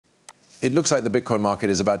It looks like the Bitcoin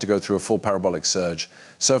market is about to go through a full parabolic surge.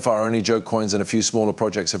 So far, only joke coins and a few smaller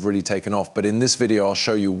projects have really taken off, but in this video, I'll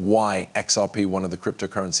show you why XRP, one of the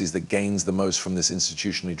cryptocurrencies that gains the most from this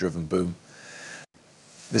institutionally driven boom.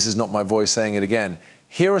 This is not my voice saying it again.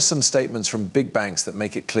 Here are some statements from big banks that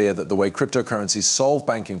make it clear that the way cryptocurrencies solve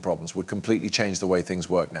banking problems would completely change the way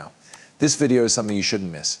things work now. This video is something you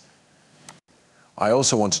shouldn't miss. I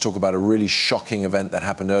also want to talk about a really shocking event that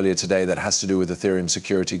happened earlier today that has to do with Ethereum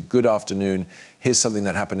security. Good afternoon. Here's something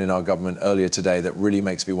that happened in our government earlier today that really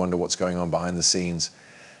makes me wonder what's going on behind the scenes.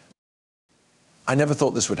 I never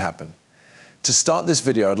thought this would happen. To start this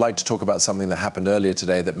video, I'd like to talk about something that happened earlier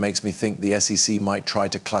today that makes me think the SEC might try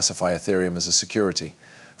to classify Ethereum as a security.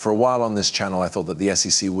 For a while on this channel, I thought that the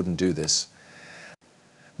SEC wouldn't do this.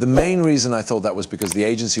 The main reason I thought that was because the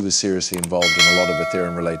agency was seriously involved in a lot of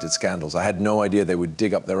Ethereum-related scandals. I had no idea they would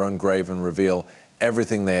dig up their own grave and reveal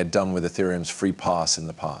everything they had done with Ethereum's free pass in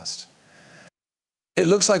the past. It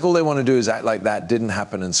looks like all they want to do is act like that didn't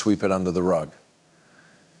happen and sweep it under the rug.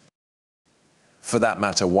 For that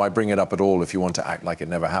matter, why bring it up at all if you want to act like it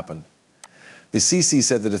never happened? The CC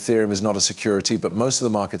said that Ethereum is not a security, but most of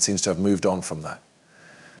the market seems to have moved on from that.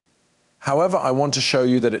 However, I want to show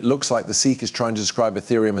you that it looks like the SEC is trying to describe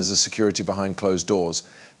Ethereum as a security behind closed doors.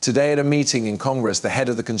 Today at a meeting in Congress, the head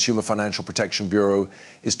of the Consumer Financial Protection Bureau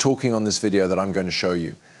is talking on this video that I'm going to show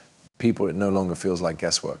you. People, it no longer feels like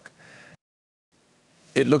guesswork.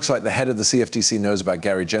 It looks like the head of the CFTC knows about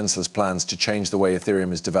Gary Gensler's plans to change the way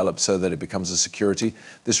Ethereum is developed so that it becomes a security.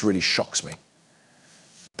 This really shocks me.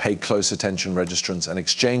 Pay close attention, registrants, and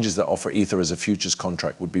exchanges that offer Ether as a futures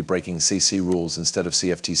contract would be breaking CC rules instead of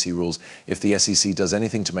CFTC rules if the SEC does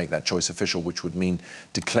anything to make that choice official, which would mean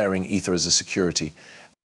declaring Ether as a security.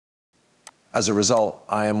 As a result,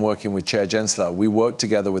 I am working with Chair Gensler. We work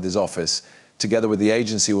together with his office. Together with the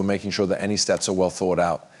agency, we're making sure that any steps are well thought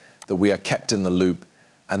out, that we are kept in the loop,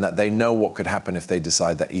 and that they know what could happen if they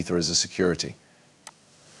decide that Ether is a security.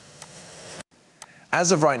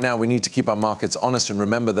 As of right now, we need to keep our markets honest and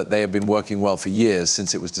remember that they have been working well for years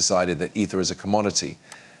since it was decided that Ether is a commodity.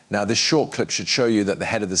 Now, this short clip should show you that the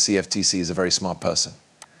head of the CFTC is a very smart person.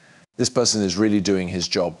 This person is really doing his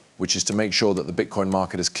job, which is to make sure that the Bitcoin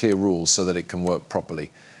market has clear rules so that it can work properly.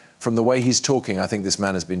 From the way he's talking, I think this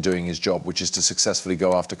man has been doing his job, which is to successfully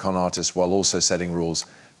go after con artists while also setting rules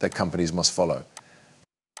that companies must follow.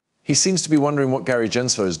 He seems to be wondering what Gary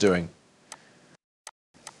Gensler is doing.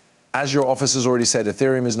 As your office has already said,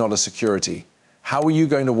 Ethereum is not a security. How are you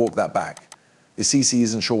going to walk that back? The CC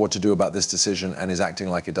isn't sure what to do about this decision and is acting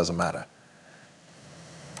like it doesn't matter.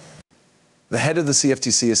 The head of the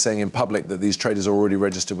CFTC is saying in public that these traders are already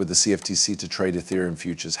registered with the CFTC to trade Ethereum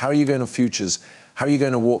futures. How are you going to futures? How are you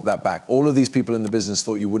going to walk that back? All of these people in the business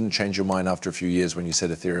thought you wouldn't change your mind after a few years when you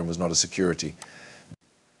said Ethereum was not a security.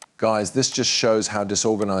 Guys, this just shows how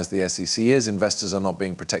disorganized the SEC is. Investors are not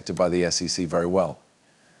being protected by the SEC very well.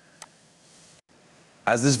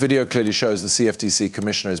 As this video clearly shows, the CFTC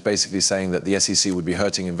commissioner is basically saying that the SEC would be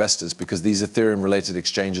hurting investors because these Ethereum-related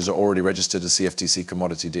exchanges are already registered as CFTC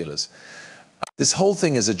commodity dealers. This whole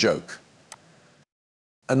thing is a joke.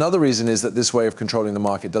 Another reason is that this way of controlling the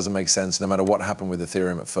market doesn't make sense no matter what happened with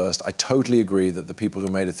Ethereum at first. I totally agree that the people who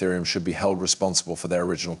made Ethereum should be held responsible for their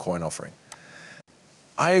original coin offering.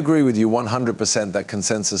 I agree with you 100% that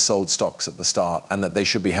Consensus sold stocks at the start and that they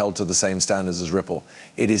should be held to the same standards as Ripple.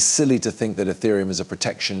 It is silly to think that Ethereum is a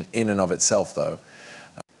protection in and of itself, though.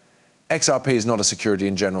 XRP is not a security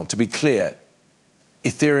in general. To be clear,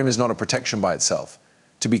 Ethereum is not a protection by itself.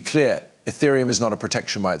 To be clear, Ethereum is not a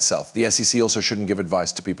protection by itself. The SEC also shouldn't give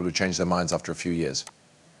advice to people who change their minds after a few years.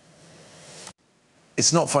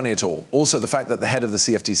 It's not funny at all. Also, the fact that the head of the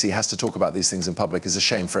CFTC has to talk about these things in public is a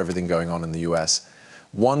shame for everything going on in the US.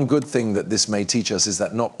 One good thing that this may teach us is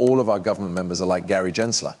that not all of our government members are like Gary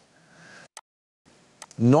Gensler.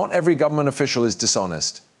 Not every government official is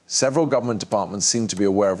dishonest. Several government departments seem to be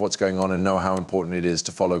aware of what's going on and know how important it is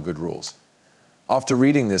to follow good rules. After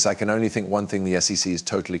reading this, I can only think one thing: the SEC is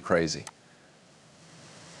totally crazy.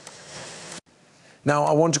 Now,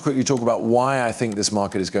 I want to quickly talk about why I think this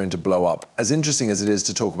market is going to blow up. As interesting as it is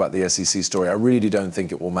to talk about the SEC story, I really don't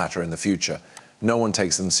think it will matter in the future. No one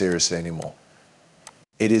takes them seriously anymore.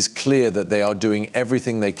 It is clear that they are doing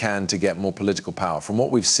everything they can to get more political power. From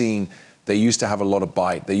what we've seen, they used to have a lot of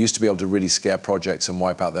bite. They used to be able to really scare projects and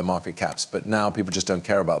wipe out their market caps, but now people just don't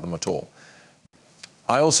care about them at all.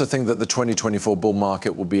 I also think that the 2024 bull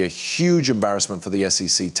market will be a huge embarrassment for the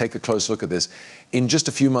SEC. Take a close look at this. In just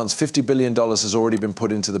a few months, $50 billion has already been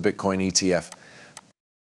put into the Bitcoin ETF.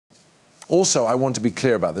 Also, I want to be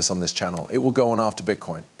clear about this on this channel. It will go on after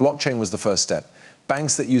Bitcoin. Blockchain was the first step.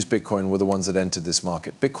 Banks that use Bitcoin were the ones that entered this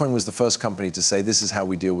market. Bitcoin was the first company to say this is how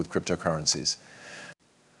we deal with cryptocurrencies.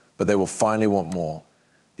 But they will finally want more.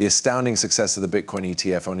 The astounding success of the Bitcoin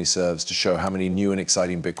ETF only serves to show how many new and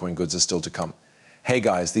exciting Bitcoin goods are still to come. Hey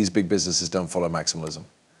guys, these big businesses don't follow maximalism.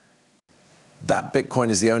 That Bitcoin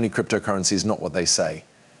is the only cryptocurrency is not what they say.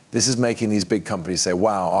 This is making these big companies say,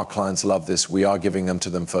 wow, our clients love this. We are giving them to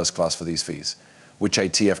them first class for these fees. Which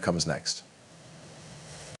ETF comes next?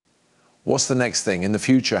 What's the next thing? In the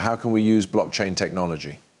future, how can we use blockchain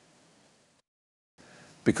technology?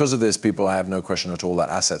 Because of this, people have no question at all that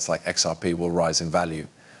assets like XRP will rise in value.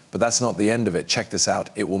 But that's not the end of it. Check this out.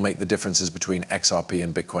 It will make the differences between XRP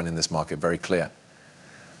and Bitcoin in this market very clear.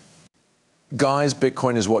 Guys,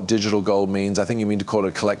 Bitcoin is what digital gold means. I think you mean to call it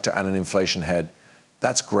a collector and an inflation head.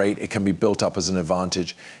 That's great. It can be built up as an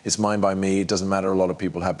advantage. It's mined by me. It doesn't matter. A lot of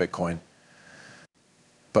people have Bitcoin.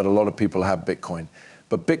 But a lot of people have Bitcoin.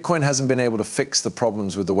 But Bitcoin hasn't been able to fix the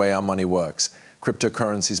problems with the way our money works.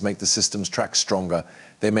 Cryptocurrencies make the systems track stronger.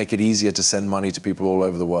 They make it easier to send money to people all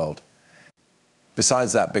over the world.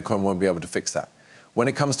 Besides that, Bitcoin won't be able to fix that. When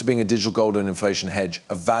it comes to being a digital gold and inflation hedge,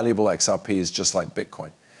 a valuable XRP is just like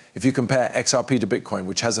Bitcoin. If you compare XRP to Bitcoin,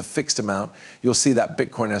 which has a fixed amount, you'll see that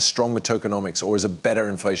Bitcoin has stronger tokenomics or is a better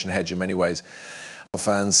inflation hedge in many ways.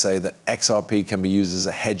 Fans say that XRP can be used as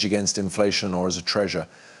a hedge against inflation or as a treasure.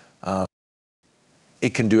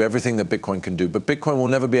 It can do everything that Bitcoin can do, but Bitcoin will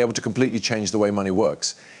never be able to completely change the way money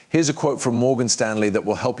works. Here's a quote from Morgan Stanley that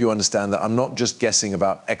will help you understand that I'm not just guessing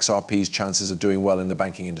about XRP's chances of doing well in the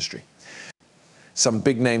banking industry. Some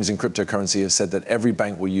big names in cryptocurrency have said that every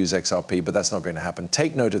bank will use XRP, but that's not going to happen.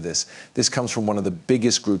 Take note of this. This comes from one of the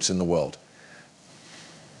biggest groups in the world.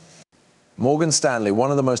 Morgan Stanley, one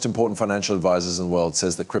of the most important financial advisors in the world,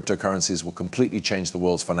 says that cryptocurrencies will completely change the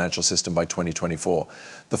world's financial system by 2024.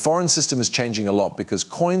 The foreign system is changing a lot because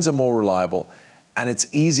coins are more reliable and it's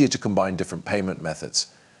easier to combine different payment methods.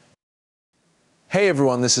 Hey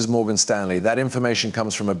everyone, this is Morgan Stanley. That information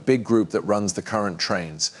comes from a big group that runs the current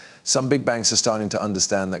trains. Some big banks are starting to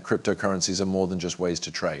understand that cryptocurrencies are more than just ways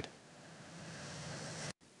to trade.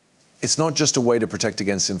 It's not just a way to protect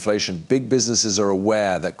against inflation. Big businesses are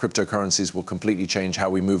aware that cryptocurrencies will completely change how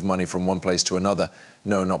we move money from one place to another.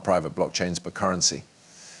 No, not private blockchains, but currency.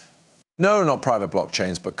 No, not private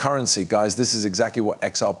blockchains, but currency. Guys, this is exactly what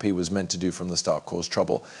XRP was meant to do from the start, cause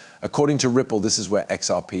trouble. According to Ripple, this is where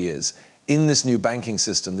XRP is. In this new banking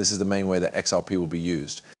system, this is the main way that XRP will be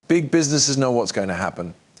used. Big businesses know what's going to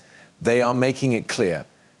happen. They are making it clear.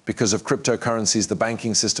 Because of cryptocurrencies, the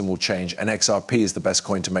banking system will change, and XRP is the best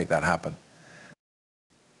coin to make that happen.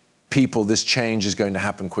 People, this change is going to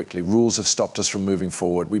happen quickly. Rules have stopped us from moving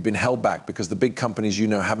forward. We've been held back because the big companies,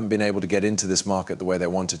 haven't been able to get into this market the way they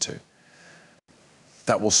wanted to.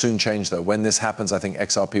 That will soon change, though. When this happens, I think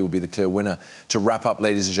XRP will be the clear winner. To wrap up,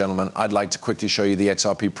 ladies and gentlemen, I'd like to quickly show you the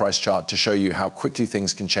XRP price chart to show you how quickly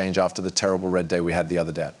things can change after the terrible red day we had the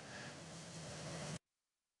other day.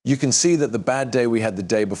 You can see that the bad day we had the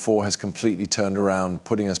day before has completely turned around,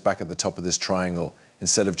 putting us back at the top of this triangle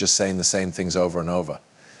instead of just saying the same things over and over.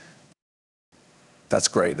 That's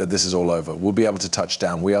great that this is all over. We'll be able to touch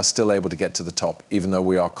down. We are still able to get to the top, even though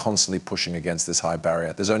we are constantly pushing against this high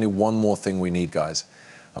barrier. There's only one more thing we need, guys.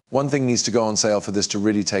 One thing needs to go on sale for this to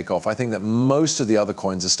really take off. I think that most of the other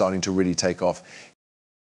coins are starting to really take off.